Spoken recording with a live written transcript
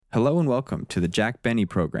Hello and welcome to the Jack Benny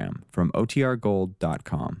program from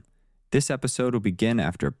OTRGold.com. This episode will begin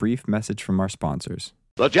after a brief message from our sponsors.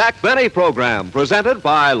 The Jack Benny program, presented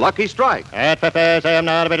by Lucky Strike. At 59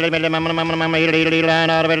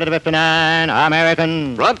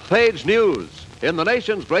 American. Front page news. In the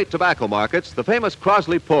nation's great tobacco markets, the famous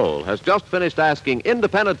Crosley poll has just finished asking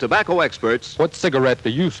independent tobacco experts, what cigarette do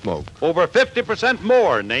you smoke? Over 50%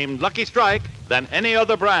 more named Lucky Strike than any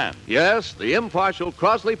other brand. Yes, the impartial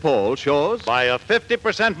Crosley poll shows By a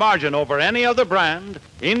 50% margin over any other brand,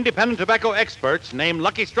 independent tobacco experts name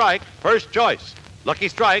Lucky Strike first choice. Lucky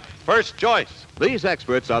Strike, first choice. these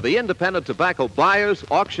experts are the independent tobacco buyers,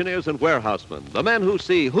 auctioneers, and warehousemen, the men who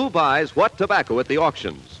see who buys what tobacco at the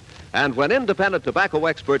auctions. And when independent tobacco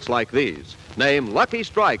experts like these name Lucky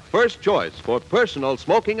Strike first choice for personal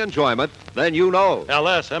smoking enjoyment, then you know.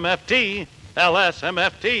 LSMFT,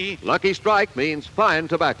 LSMFT. Lucky Strike means fine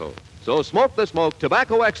tobacco. So smoke the smoke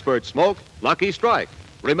tobacco experts smoke Lucky Strike.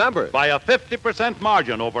 Remember, By a 50%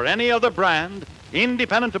 margin over any other brand,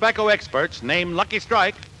 independent tobacco experts name Lucky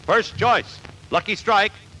Strike first choice. Lucky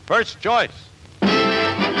Strike, first choice.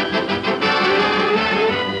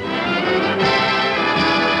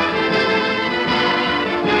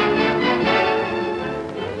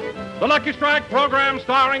 The Lucky Strike program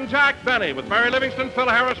starring Jack Benny with Mary Livingston, Phil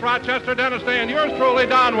Harris, Rochester, Dennis Day, and yours truly,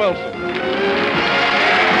 Don Wilson.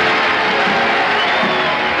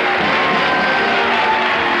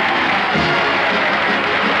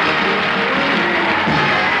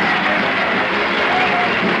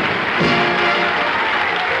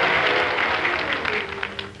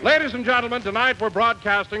 Ladies and gentlemen, tonight we're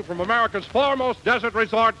broadcasting from America's foremost desert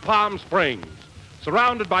resort, Palm Springs,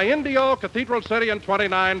 surrounded by Indio, Cathedral City, and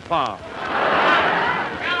 29 Palms.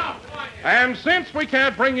 And since we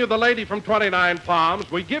can't bring you the lady from 29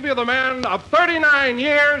 Palms, we give you the man of 39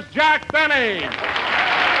 years, Jack Benny.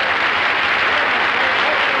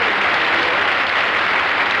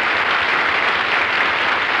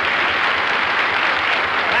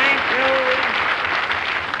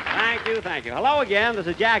 Thank you. Hello again. This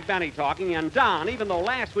is Jack Benny talking. And Don, even though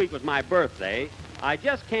last week was my birthday, I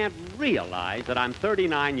just can't realize that I'm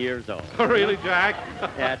 39 years old. Oh, really, Jack?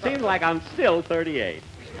 Yeah, it seems like I'm still 38.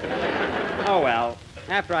 Oh, well,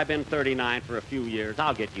 after I've been 39 for a few years,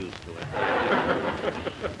 I'll get used to it.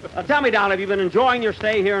 Tell me, Don, have you been enjoying your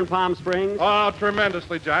stay here in Palm Springs? Oh,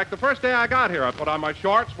 tremendously, Jack. The first day I got here, I put on my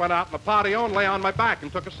shorts, went out in the patio, and lay on my back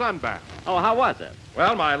and took a sun bath. Oh, how was it?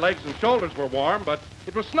 Well, my legs and shoulders were warm, but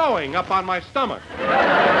it was snowing up on my stomach.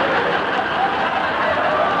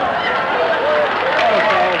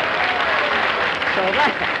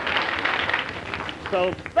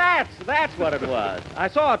 So that's what it was. I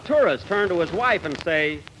saw a tourist turn to his wife and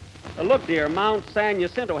say, "Look, dear, Mount San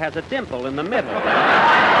Jacinto has a dimple in the middle." But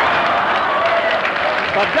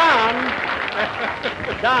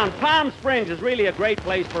Don, Palm Springs is really a great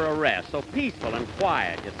place for a rest. So peaceful and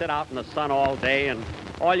quiet. You sit out in the sun all day, and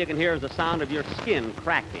all you can hear is the sound of your skin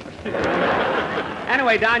cracking.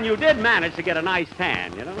 Anyway, Don, you did manage to get a nice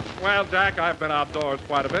tan, you know? Well, Jack, I've been outdoors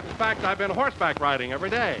quite a bit. In fact, I've been horseback riding every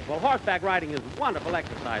day. Well, horseback riding is wonderful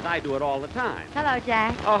exercise. I do it all the time. Hello,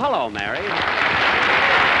 Jack. Oh, hello, Mary.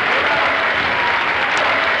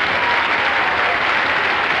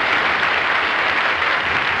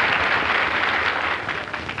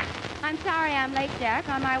 I'm sorry I'm late, Jack.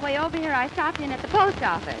 On my way over here, I stopped in at the post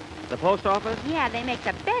office. The post office? Yeah, they make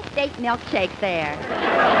the best date milkshakes there.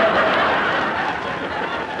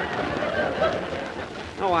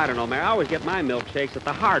 Oh, I don't know, Mary. I always get my milkshakes at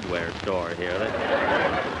the hardware store here.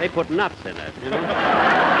 They put nuts in it, you know?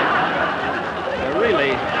 They're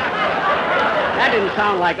really... That didn't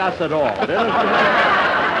sound like us at all, did it?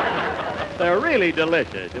 They're really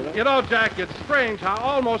delicious, you know? You know, Jack, it's strange how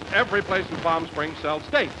almost every place in Palm Springs sells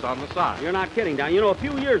steaks on the side. You're not kidding, Don. You know, a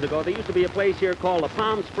few years ago, there used to be a place here called the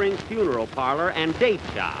Palm Springs Funeral Parlor and Date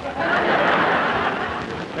Shop.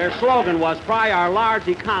 Their slogan was, "Try our large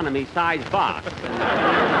economy size box."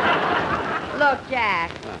 Look,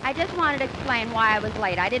 Jack, I just wanted to explain why I was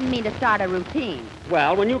late. I didn't mean to start a routine.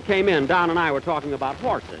 Well, when you came in, Don and I were talking about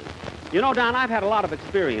horses. You know, Don, I've had a lot of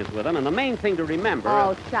experience with them, and the main thing to remember...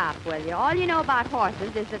 Oh, stop, will you? All you know about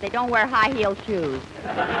horses is that they don't wear high-heeled shoes.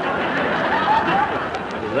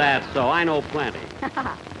 That's so. I know plenty.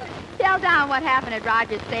 Tell Don what happened at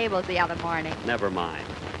Roger's stables the other morning. Never mind.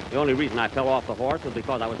 The only reason I fell off the horse was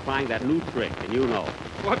because I was trying that new trick, and you know.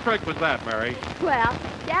 What trick was that, Mary? Well,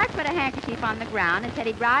 Jack put a handkerchief on the ground and said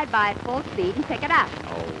he'd ride by at full speed and pick it up.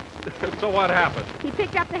 Oh. So what happened? He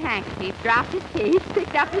picked up the handkerchief, dropped his teeth,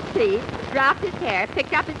 picked up his teeth, dropped his hair,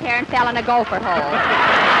 picked up his hair, and fell in a gopher hole.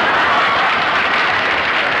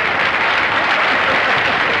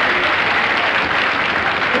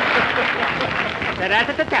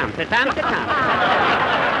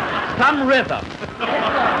 Some rhythm.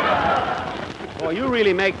 Boy, you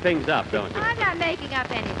really make things up, don't you? I'm not making up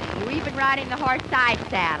anything. You're even riding the horse side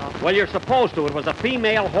saddle. Well, you're supposed to. It was a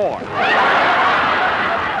female horse.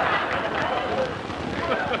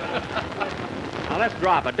 Now, let's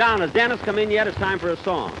drop it. Don, has Dennis come in yet? It's time for a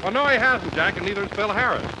song. Well, no, he hasn't, Jack, and neither is Phil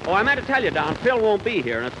Harris. Oh, I meant to tell you, Don, Phil won't be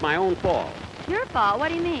here, and it's my own fault. Your fault? What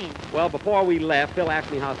do you mean? Well, before we left, Phil asked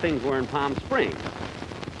me how things were in Palm Springs.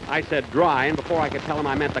 I said dry, and before I could tell him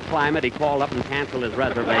I meant the climate, he called up and canceled his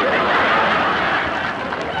reservation.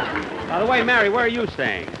 By the way, Mary, where are you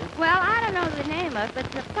staying? Well, I don't know the name of it, but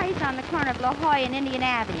it's a place on the corner of La Jolla and Indian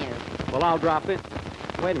Avenue. Well, I'll drop in.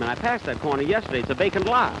 Wait a minute, I passed that corner yesterday. It's a vacant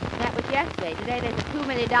lot. That was yesterday. Today there's a $2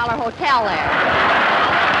 million hotel there.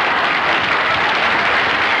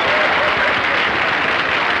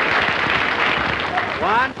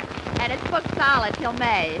 What? And it's booked solid till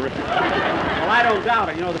May. Well, I don't doubt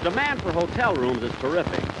it. You know, the demand for hotel rooms is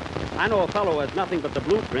terrific. I know a fellow who has nothing but the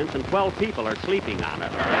blueprints, and 12 people are sleeping on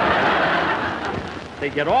it. If they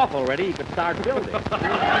get off already, he could start building.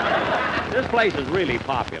 This place is really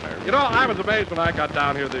popular. You know, I was amazed when I got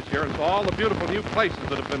down here this year and saw all the beautiful new places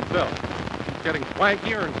that have been built. It's getting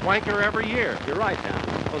swankier and swankier every year. You're right, Don.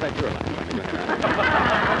 Oh, that's your line.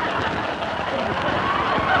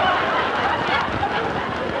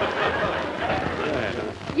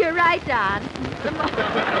 You're right, Don.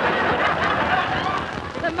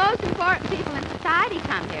 The most important people in society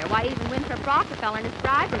come here. Why, even Winthrop Rockefeller and his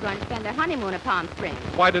bride were going to spend their honeymoon at Palm Springs.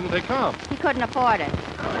 Why didn't they come? He couldn't afford it.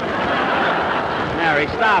 Mary,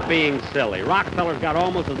 stop being silly. Rockefeller's got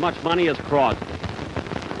almost as much money as Crosby.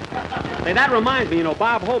 Say, that reminds me, you know,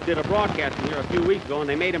 Bob Hope did a broadcasting here a few weeks ago, and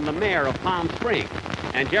they made him the mayor of Palm Springs,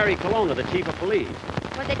 and Jerry Colonna the chief of police.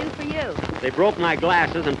 What'd they do for you? They broke my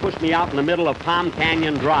glasses and pushed me out in the middle of Palm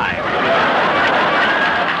Canyon Drive.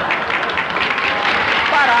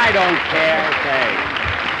 But I don't care,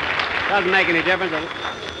 say. Doesn't make any difference.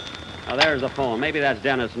 Oh, there's the phone. Maybe that's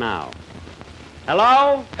Dennis now.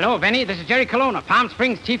 Hello? Hello, Benny. This is Jerry Colonna, Palm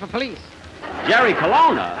Springs chief of police. Jerry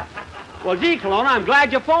Colonna? Well, gee, Colonna, I'm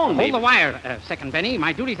glad you phoned me. Hold the wire a second, Benny.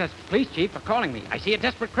 My duties as police chief are calling me. I see a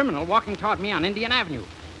desperate criminal walking toward me on Indian Avenue.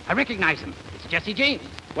 I recognize him. It's Jesse James.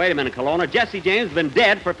 Wait a minute, Colonna. Jesse James has been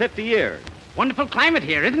dead for 50 years. Wonderful climate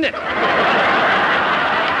here, isn't it?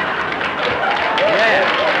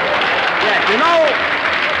 Yes.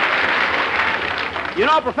 You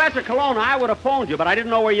know, Professor Colonna, I would have phoned you, but I didn't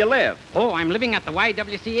know where you live. Oh, I'm living at the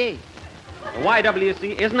YWCA. The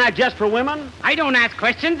YWC? Isn't that just for women? I don't ask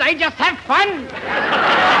questions. I just have fun.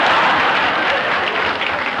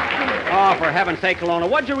 Oh, for heaven's sake, Colonna,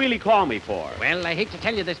 what'd you really call me for? Well, I hate to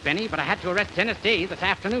tell you this, Benny, but I had to arrest Dennis Day this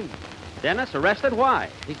afternoon. Dennis, arrested? Why?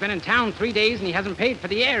 He's been in town 3 days, and he hasn't paid for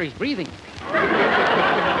the air he's breathing.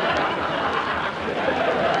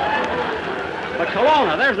 But,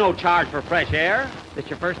 Colonna, there's no charge for fresh air. This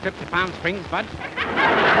your first trip to Palm Springs, Bud?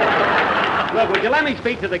 Look, would you let me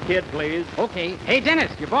speak to the kid, please? Okay. Hey,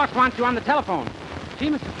 Dennis, your boss wants you on the telephone. Gee,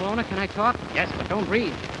 Mr. Colonna, can I talk? Yes, but don't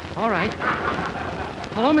breathe. All right.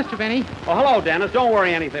 Hello, Mr. Benny. Oh, hello, Dennis. Don't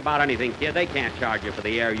worry about anything, kid. They can't charge you for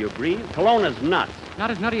the air you breathe. Colonna's nuts. Not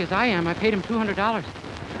as nutty as I am. I paid him $200.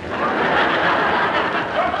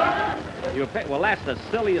 You pay? Well, that's the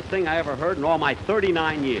silliest thing I ever heard in all my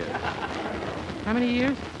 39 years. How many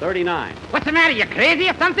years? 39. What's the matter? You crazy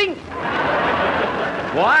or something?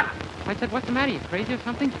 What? I said, what's the matter? You crazy or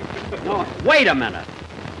something? No, wait a minute.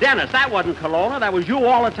 Dennis, that wasn't Colonna. That was you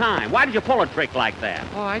all the time. Why did you pull a trick like that?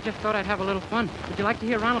 Oh, I just thought I'd have a little fun. Would you like to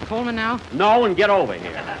hear Ronald Coleman now? No, and get over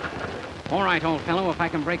here. All right, old fellow, if I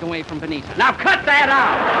can break away from Benita. Now cut that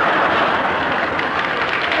out!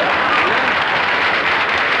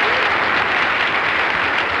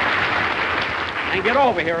 And get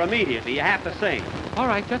over here immediately. You have to sing. All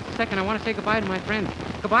right, just a second. I want to say goodbye to my friends.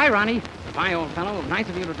 Goodbye, Ronnie. Goodbye, old fellow. Nice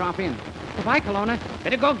of you to drop in. Goodbye, Colonna.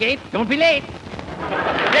 Better go, Gate. Don't be late.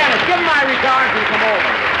 Dennis, give him my regards and come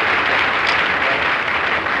over.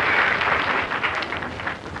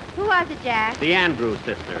 Who was it, Jack? The Andrews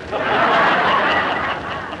sisters.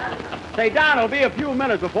 Say, Don, it'll be a few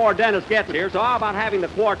minutes before Dennis gets here, so how about having the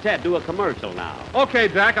quartet do a commercial now? Okay,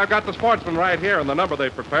 Jack, I've got the Sportsman right here, and the number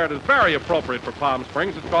they've prepared is very appropriate for Palm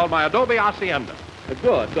Springs. It's called My Adobe Hacienda.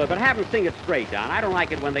 Good, but have them sing it straight, Don. I don't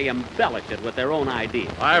like it when they embellish it with their own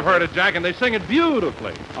ideas. I've heard it, Jack, and they sing it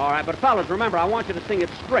beautifully. All right, but fellas, remember, I want you to sing it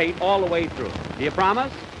straight all the way through. Do you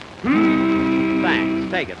promise? Thanks.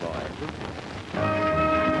 Take it, boys.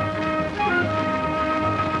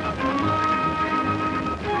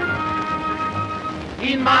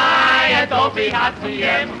 In my Adobe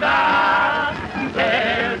Hacienda,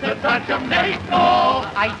 There's a touch of Mexico.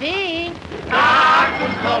 I think.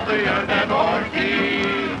 Tacos lovelier than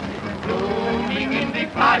orchids. Blooming in the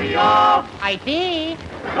patio. I think.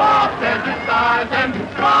 Soft as the stars and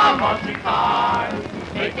from of the cars.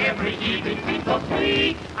 Make every evening seem so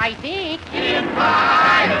sweet. I think. In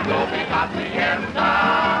my adobe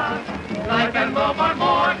hacienda. Life and love are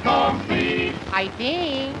more complete. I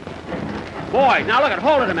think. Boys, now look it.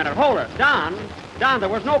 Hold it a minute. Hold it. Don, there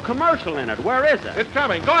was no commercial in it. Where is it? It's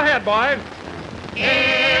coming. Go ahead, boys.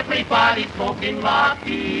 Everybody's smoking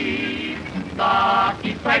Lucky.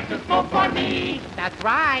 Lucky strikes a smoke for me. That's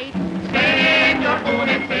right. Senor Boone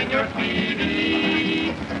and Senor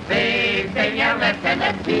Speedy. They say, yeah, let's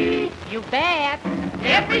see. You bet.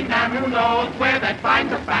 Every man who knows where that fine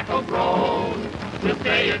tobacco grows will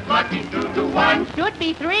say it's Lucky 2 to 1. Should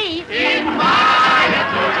be 3. In my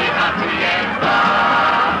authority hacienda,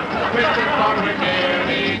 the Christmas song we're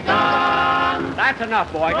nearly done. That's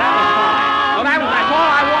enough, boys. That was fine. Oh, that's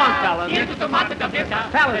all I want, fellas. Into the mata de fiesta.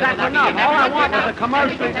 Fellas, that's enough. All I want was a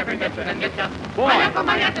commercial. Boys,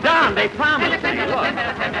 Don, they promised me. Look.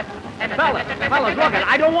 Fellas, look it.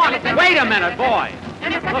 I don't want it. Wait a minute, boys.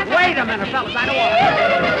 Look, wait a minute, fellas. I don't want it.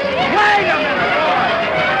 Wait a minute,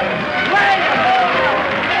 boys. Wait a minute.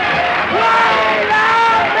 Wait a minute.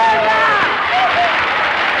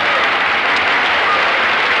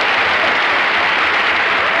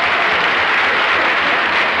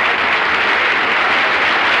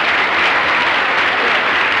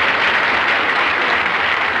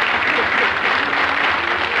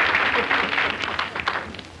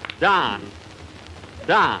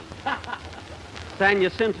 Don. San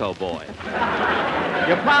Jacinto boy.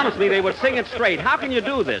 You promised me they would sing it straight. How can you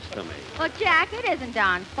do this to me? Well, Jack, it isn't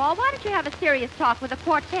Don's fault. Why don't you have a serious talk with the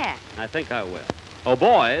quartet? I think I will. Oh,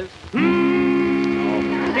 boys.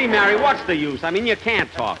 Oh, see, Mary, what's the use? I mean, you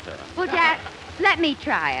can't talk to her. Well, Jack, let me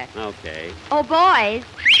try it. Okay. Oh, boys,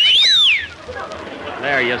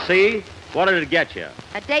 There, you see? What did it get you?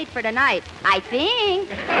 a date for tonight, I think.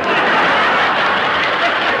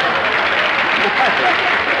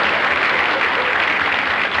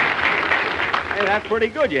 Hey, that's pretty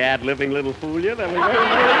good, you ad-libbing little fool, you. That was very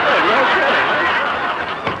good.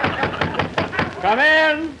 Okay. Come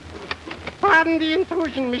in. Pardon the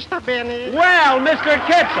intrusion, Mr. Benny. Well, Mr.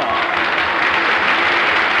 Kitzel.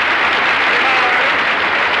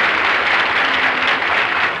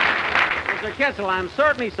 Mr. Kitzel, I'm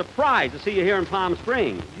certainly surprised to see you here in Palm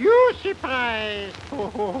Springs. You surprised. Ho,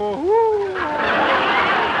 ho, ho,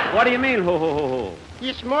 ho. What do you mean, ho, ho, ho, ho?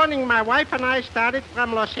 This morning, my wife and I started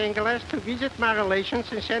from Los Angeles to visit my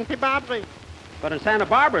relations in Santa Barbara. But in Santa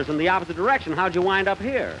Barbara's in the opposite direction. How'd you wind up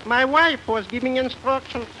here? My wife was giving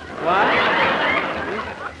instructions. What?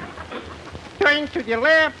 Turn to the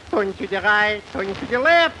left, turn to the right, turn to the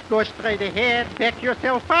left, go straight ahead, back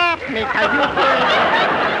yourself up, make a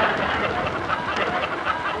U-turn.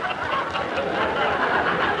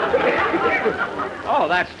 Oh,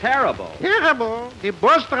 that's terrible. Terrible. The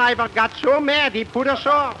bus driver got so mad he put us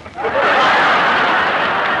off.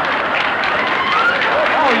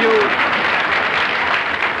 Oh,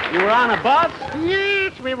 you were on a bus?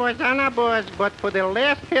 Yes, we was on a bus, but for the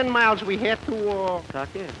last 10 miles we had to walk.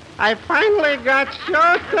 Tuck in. I finally got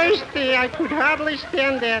so thirsty I could hardly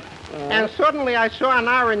stand it. And suddenly I saw an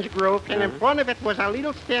orange grove, and in front of it was a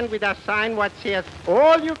little stand with a sign what says,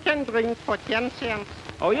 all you can drink for 10 cents.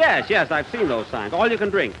 Oh, yes, I've seen those signs. All you can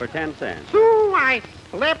drink for 10 cents. So I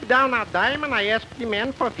slapped down a dime and I asked the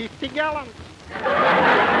man for 50 gallons.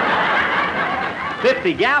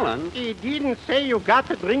 50 gallons? He didn't say you got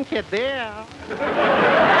to drink it there.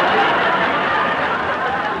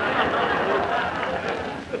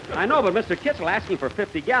 I know, but Mr. Kitzel asking for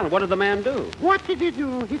 50 gallons. What did the man do? What did he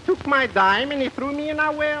do? He took my dime and he threw me in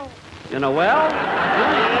a well. In a well?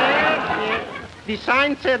 Yes. The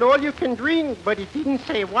sign said all you can drink, but it didn't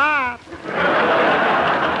say what.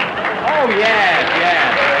 Oh, yes,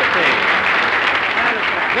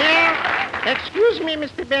 I Well, excuse me,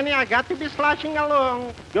 Mr. Benny, I got to be sloshing along.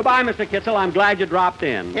 see. Goodbye, Mr. Kitzel. I'm glad you dropped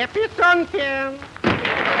in. Happy suntan.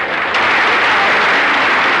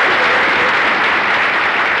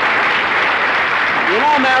 You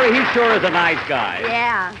know, Mary, he sure is a nice guy.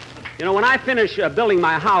 Yeah. You know, when I finish building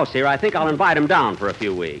my house here, I think I'll invite him down for a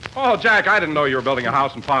few weeks. Oh, Jack, I didn't know you were building a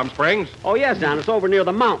house in Palm Springs. Oh, yes, Don. It's over near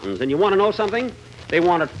the mountains. And you want to know something? They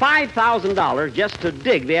wanted $5,000 just to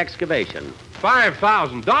dig the excavation.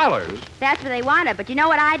 $5,000? That's what they wanted. But you know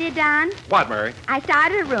what I did, Don? What, Mary? I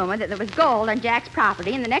started a rumor that there was gold on Jack's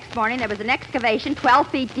property, and the next morning there was an excavation 12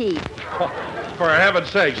 feet deep. For heaven's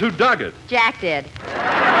sakes, who dug it? Jack did.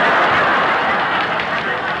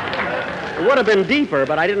 It would have been deeper,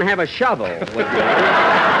 but I didn't have a shovel with me.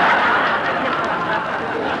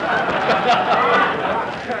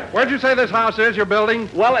 Where'd you say this house is, your building?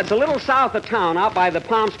 Well, it's a little south of town, out by the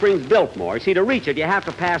Palm Springs Biltmore. See, to reach it, you have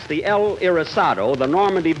to pass the El Irisado, the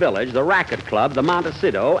Normandy Village, the Racket Club, the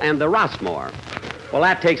Montecito, and the Rossmore. Well,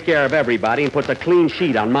 that takes care of everybody and puts a clean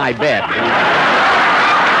sheet on my bed.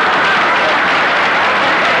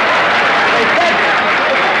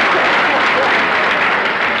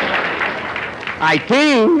 I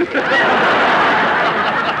team.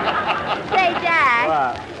 Say,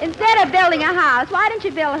 Jack, instead of building a house, why don't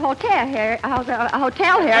you build a hotel here? A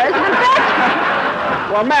hotel here as an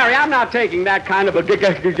investment. Well, Mary, I'm not taking that kind of a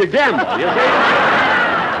gamble, you see?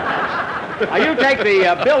 Now, you take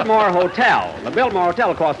the Biltmore Hotel. The Biltmore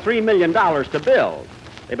Hotel cost $3 million to build.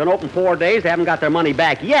 They've been open 4 days. They haven't got their money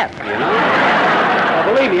back yet, you know?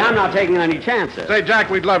 Well, believe me, I'm not taking any chances. Say, Jack,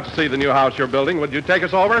 we'd love to see the new house you're building. Would you take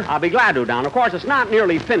us over? I'll be glad to, Don. Of course, it's not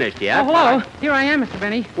nearly finished yet. Oh, hello. Here I am, Mr.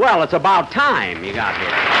 Benny. Well, it's about time you got here.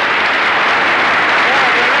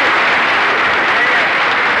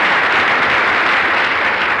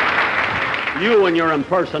 You and your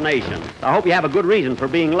impersonations. I hope you have a good reason for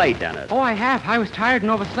being late, Dennis. Oh, I have. I was tired and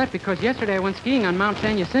overslept because yesterday I went skiing on Mount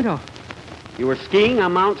San Jacinto. You were skiing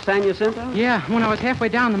on Mount San Jacinto? Yeah, when I was halfway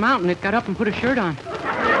down the mountain, it got up and put a shirt on.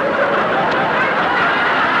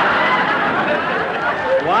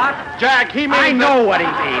 What? Jack, he means... I know what he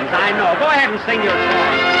means. I know. Go ahead and sing your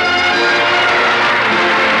song.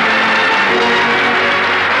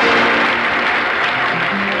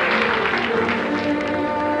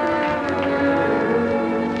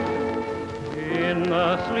 In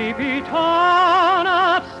the sleepy town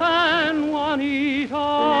of San Juanito,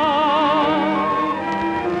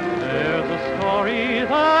 there's a story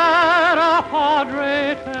that a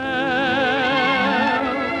padre tells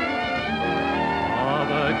of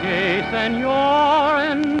a gay senor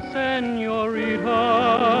and senorita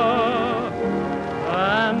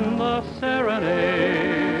and the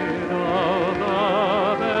serenade of the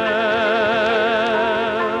bells.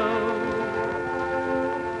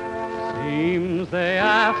 Seems they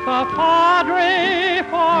asked the padre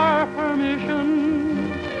for permission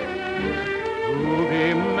to be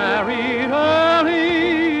married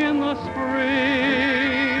early in the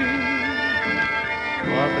spring.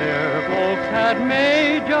 But their folks had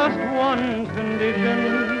made just one condition,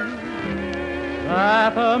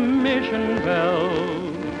 that the mission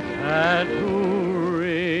bells had to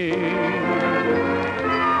ring.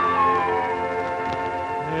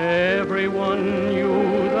 Everyone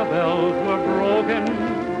knew the bells were broken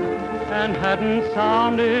and hadn't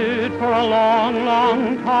sounded for a long,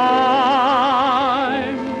 long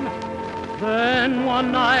time. Then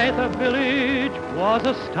one night the village was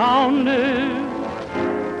astounded,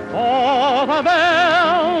 for the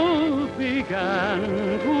bells began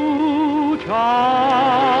to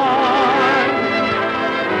chime.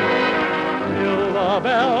 Till the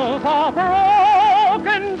bells are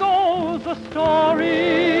broken goes the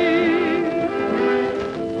story.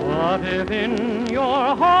 But if in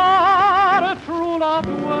your heart a true love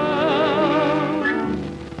dwells,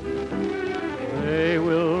 they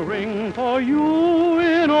will ring for you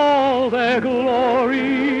in all their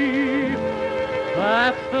glory.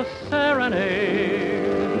 That's the serenade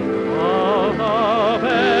of the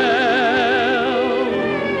bells.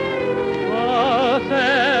 The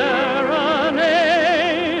serenade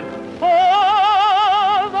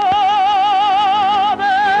of the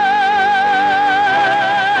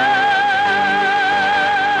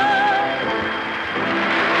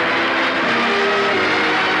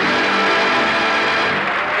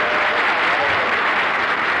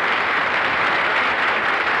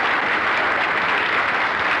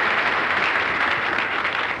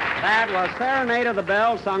That was Serenade of the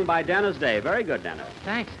Bells, sung by Dennis Day. Very good, Dennis.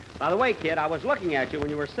 Thanks. By the way, kid, I was looking at you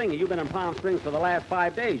when you were singing. You've been in Palm Springs for the last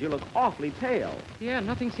 5 days. You look awfully pale. Yeah,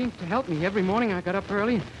 nothing seems to help me. Every morning I got up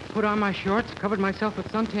early and put on my shorts, covered myself with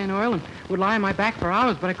suntan oil, and would lie on my back for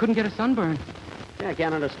hours, but I couldn't get a sunburn. Yeah, I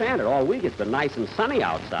can't understand it. All week it's been nice and sunny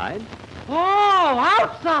outside. Oh,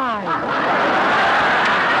 outside!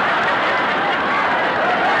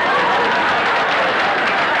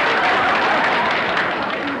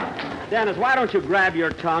 Dennis, why don't you grab your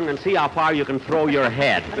tongue and see how far you can throw your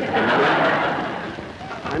head?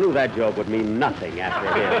 I knew that joke would mean nothing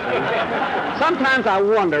after this. Sometimes I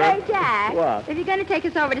wonder... Say, Jack. What? If you're going to take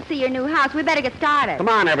us over to see your new house, we better get started. Come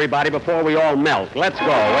on, everybody, before we all melt. Let's go,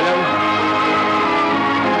 will you?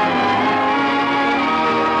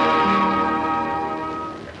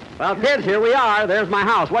 Well, kids, here we are. There's my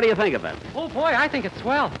house. What do you think of it? Oh, boy, I think it's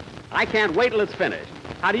swell. I can't wait till it's finished.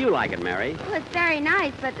 How do you like it, Mary? Well, it's very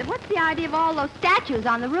nice, but what's the idea of all those statues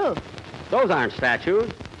on the roof? Those aren't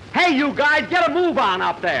statues. Hey, you guys, get a move on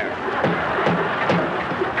up there.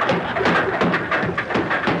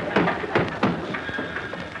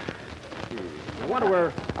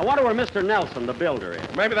 I wonder where Mr. Nelson, the builder,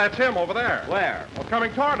 is. Maybe that's him over there. Where? Well,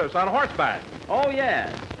 coming toward us on horseback. Oh,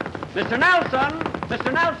 yes. Mr. Nelson!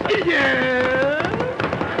 Mr. Nelson! Yes?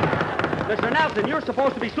 Mr. Nelson, you're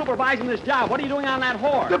supposed to be supervising this job. What are you doing on that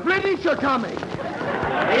horse? The British are coming.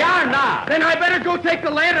 They are not. Then I better go take the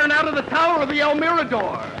lantern out of the tower of the El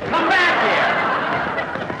Mirador. Come back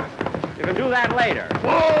here. You can do that later.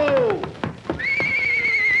 Whoa!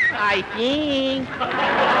 I think.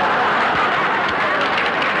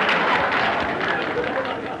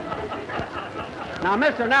 Now,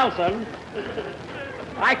 Mr. Nelson,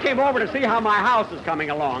 I came over to see how my house is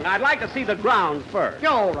coming along. I'd like to see the grounds first.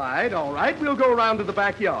 All right. We'll go around to the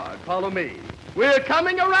backyard. Follow me. We're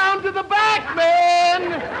coming around to the back,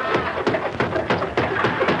 men!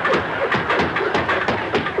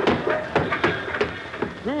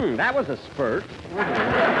 That was a spurt.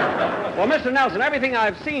 Well, Mr. Nelson, everything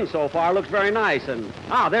I've seen so far looks very nice, and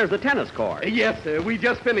there's the tennis court. Yes, sir. We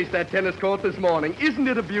just finished that tennis court this morning. Isn't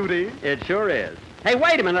it a beauty? It sure is. Hey,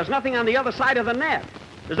 wait a minute. There's nothing on the other side of the net.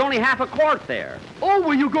 There's only half a court there. Oh,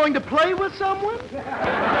 were you going to play with someone?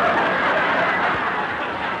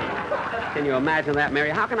 Can you imagine that,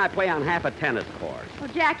 Mary? How can I play on half a tennis court? Well,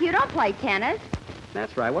 Jack, you don't play tennis.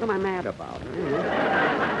 That's right. What am I mad about?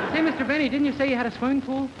 Say, Mr. Benny, didn't you say you had a swimming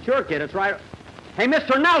pool? Sure, kid. It's right. Hey,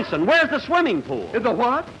 Mr. Nelson, where's the swimming pool? The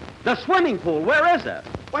what? The swimming pool. Where is it?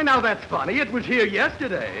 Why, now that's funny. It was here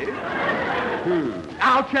yesterday.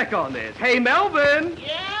 I'll check on this. Hey, Melvin.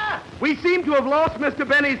 Yeah? We seem to have lost Mr.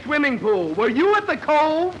 Benny's swimming pool. Were you at the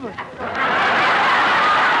cove?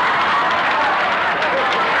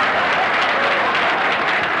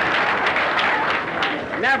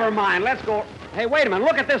 Never mind. Let's go. Hey, wait a minute.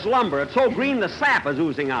 Look at this lumber. It's so green the sap is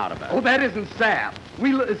oozing out of it. Oh, that isn't sap.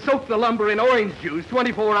 We soak the lumber in orange juice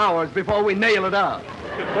 24 hours before we nail it up.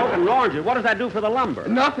 Soaking oranges. What does that do for the lumber?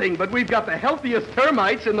 Nothing, but we've got the healthiest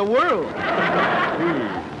termites in the world.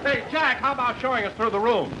 Hey, Jack, how about showing us through the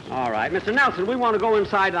rooms? All right. Mr. Nelson, we want to go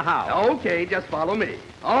inside the house. Okay, just follow me.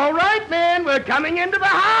 All right, men, we're coming into the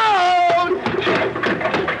house!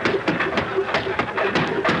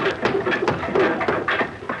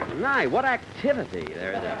 My, what activity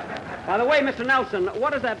there is. By the way, Mr. Nelson,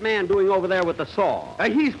 what is that man doing over there with the saw?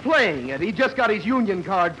 He's playing it. He just got his union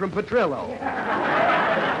card from Petrillo.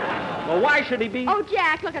 Well, why should he be... Oh,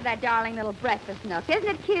 Jack, look at that darling little breakfast nook. Isn't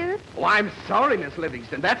it cute? Oh, I'm sorry, Miss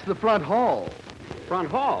Livingston. That's the front hall. Front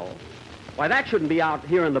hall? Why, that shouldn't be out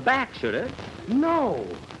here in the back, should it? No,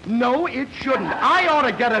 it shouldn't. I ought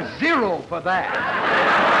to get a 0 for that.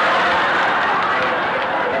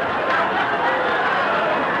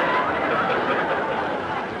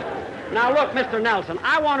 Now, look, Mr. Nelson,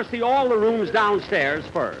 I want to see all the rooms downstairs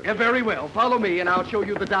first. Very well. Follow me, and I'll show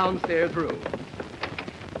you the downstairs room.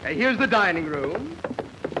 Here's the dining room.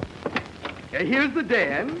 Here's the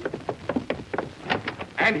den.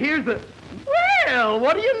 And here's the... Well,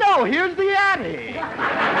 what do you know? Here's the attic.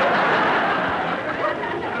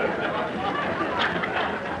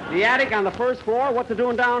 The attic on the first floor? What's it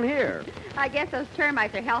doing down here? I guess those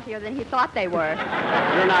termites are healthier than he thought they were.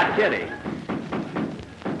 You're not kidding.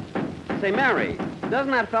 Say, Mary,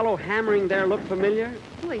 doesn't that fellow hammering there look familiar?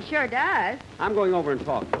 Well, he sure does. I'm going over and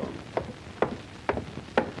talk to him.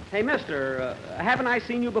 Hey, mister, haven't I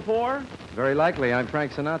seen you before? Very likely. I'm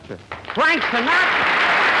Frank Sinatra. Frank Sinatra?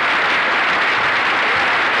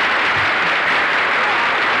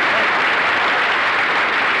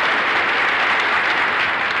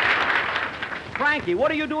 Frankie,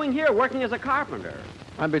 what are you doing here working as a carpenter?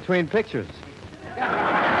 I'm between pictures.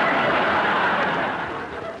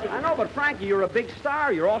 I know, but Frankie, you're a big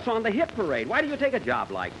star. You're also on the hit parade. Why do you take a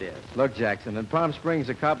job like this? Look, Jackson, in Palm Springs,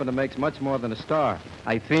 a carpenter makes much more than a star.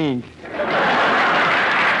 I think.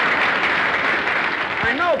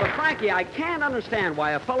 I know, but Frankie, I can't understand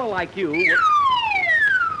why a fellow like you...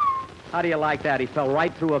 How do you like that? He fell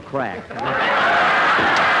right through a crack.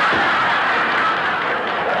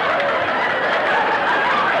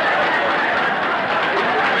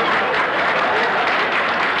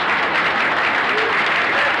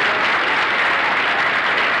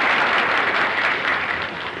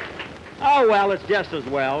 Oh, well, it's just as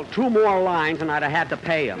well. 2 more lines and I'd have had to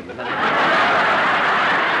pay him.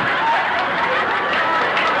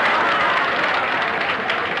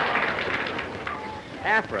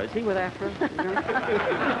 Afra, is he with Afra?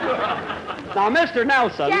 Now, Mr.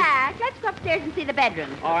 Nelson... Jack, let's go upstairs and see the bedroom.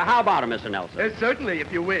 All right, how about it, Mr. Nelson? Certainly,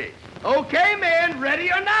 if you wish. Okay, men,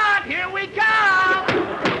 ready or not, here we come!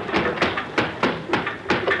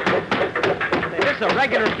 This is a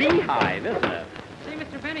regular beehive, isn't it? Say,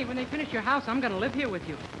 Mr. Benny, when they finish your house, I'm going to live here with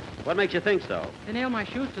you. What makes you think so? They nail my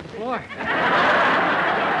shoes to the floor.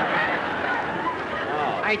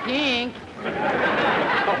 I think.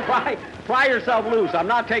 Oh, pry yourself loose. I'm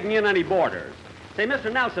not taking in any boarders. Say,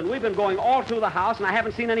 Mr. Nelson, we've been going all through the house, and I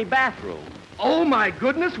haven't seen any bathroom. Oh, my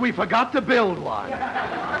goodness, we forgot to build one.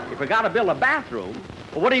 You forgot to build a bathroom?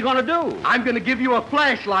 Well, what are you going to do? I'm going to give you a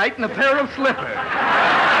flashlight and a pair of slippers.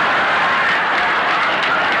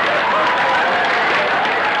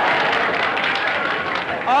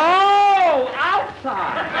 Oh,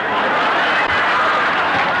 outside.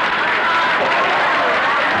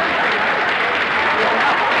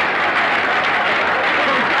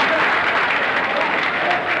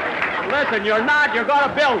 Listen, you're going to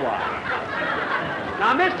build one.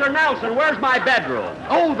 Now, Mr. Nelson, where's my bedroom?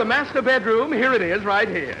 Oh, the master bedroom. Here it is, right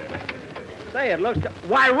here. Say, it looks...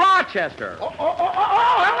 Why, Rochester. Oh,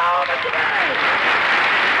 hello, Mr. Benny.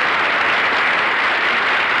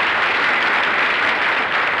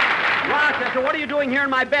 Rochester, what are you doing here in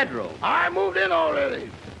my bedroom? I moved in already.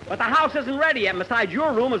 But the house isn't ready yet. Besides,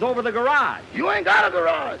 your room is over the garage. You ain't got a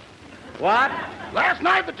garage. What? Last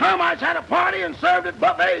night, the termites had a party and served it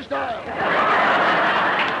buffet style.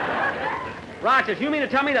 Rochester, you mean to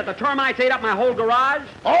tell me that the termites ate up my whole garage?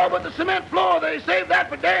 Oh, but the cement floor, they saved that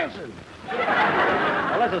for dancing.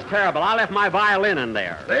 Well, this is terrible. I left my violin in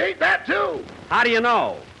there. They ate that, too. How do you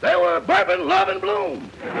know? They were burping love and bloom.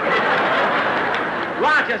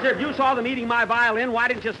 Rochester, if you saw them eating my violin, why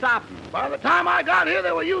didn't you stop them? By the time I got here,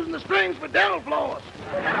 they were using the strings for dental floss.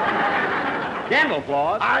 Dental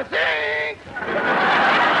floss? I think.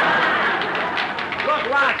 Look,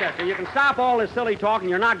 Rochester, you can stop all this silly talk and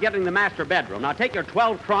you're not getting the master bedroom. Now take your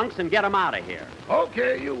 12 trunks and get them out of here.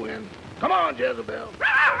 Okay, you win. Come on, Jezebel.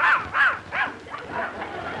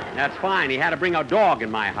 That's fine. He had to bring a dog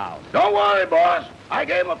in my house. Don't worry, boss. I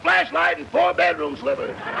gave him a flashlight and 4 bedroom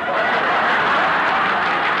slippers.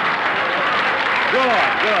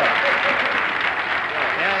 Good.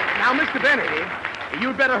 Now, Mr. Benny,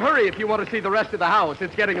 you'd better hurry if you want to see the rest of the house.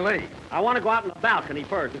 It's getting late. I want to go out on the balcony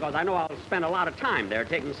first because I know I'll spend a lot of time there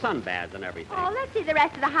taking sunbaths and everything. Oh, let's see the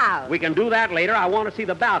rest of the house. We can do that later. I want to see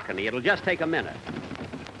the balcony. It'll just take a minute.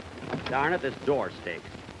 Darn it, this door stinks.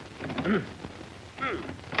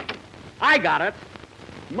 I got it.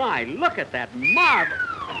 My, look at that marble.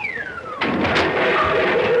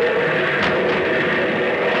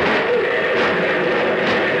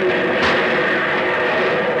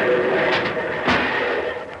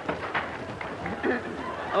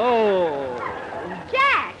 Oh.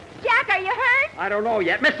 Jack, are you hurt? I don't know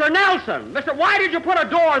yet. Mr. Nelson! Why did you put a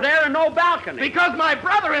door there and no balcony? Because my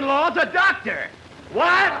brother-in-law's a doctor.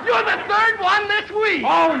 What? You're the third one this week.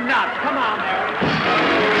 Oh, nuts. Come on,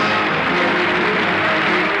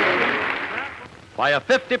 By a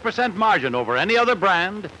 50% margin over any other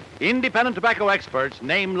brand, independent tobacco experts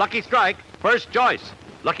name Lucky Strike first choice.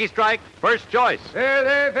 Lucky Strike, first choice.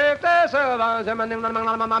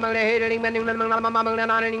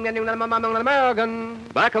 American.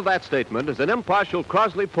 Back of that statement is an impartial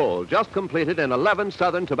Crosley poll just completed in 11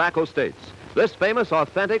 southern tobacco states. This famous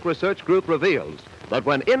authentic research group reveals that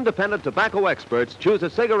when independent tobacco experts choose a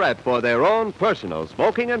cigarette for their own personal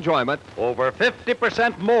smoking enjoyment, over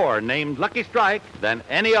 50% more named Lucky Strike than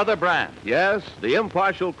any other brand. Yes, the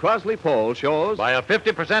impartial Crosley poll shows by a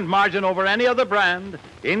 50% margin over any other brand,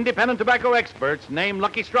 independent tobacco experts name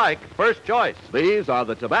Lucky Strike first choice. These are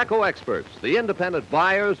the tobacco experts, the independent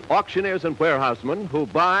buyers, auctioneers, and warehousemen who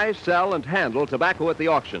buy, sell, and handle tobacco at the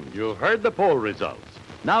auctions. You've heard the poll results.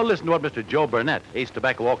 Now listen to what Mr. Joe Burnett, ace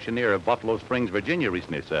tobacco auctioneer of Buffalo Springs, Virginia,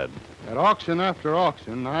 recently said. At auction after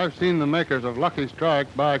auction, I've seen the makers of Lucky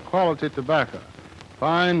Strike buy quality tobacco.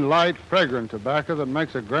 Fine, light, fragrant tobacco that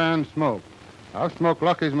makes a grand smoke. I've smoked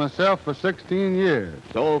Lucky's myself for 16 years.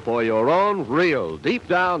 So for your own real,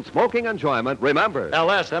 deep-down smoking enjoyment, remember...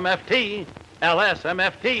 LSMFT.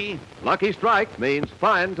 LSMFT. Lucky Strike means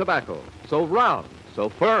fine tobacco. So round, so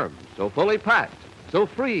firm, so fully packed, so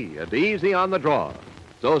free and easy on the draw.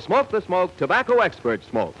 So smoke the smoke tobacco experts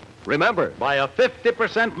smoke. Remember, by a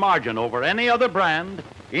 50% margin over any other brand,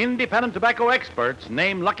 independent tobacco experts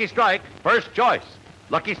name Lucky Strike first choice.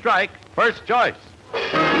 Lucky Strike, first choice. This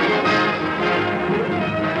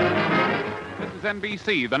is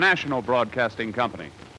NBC, the national broadcasting company.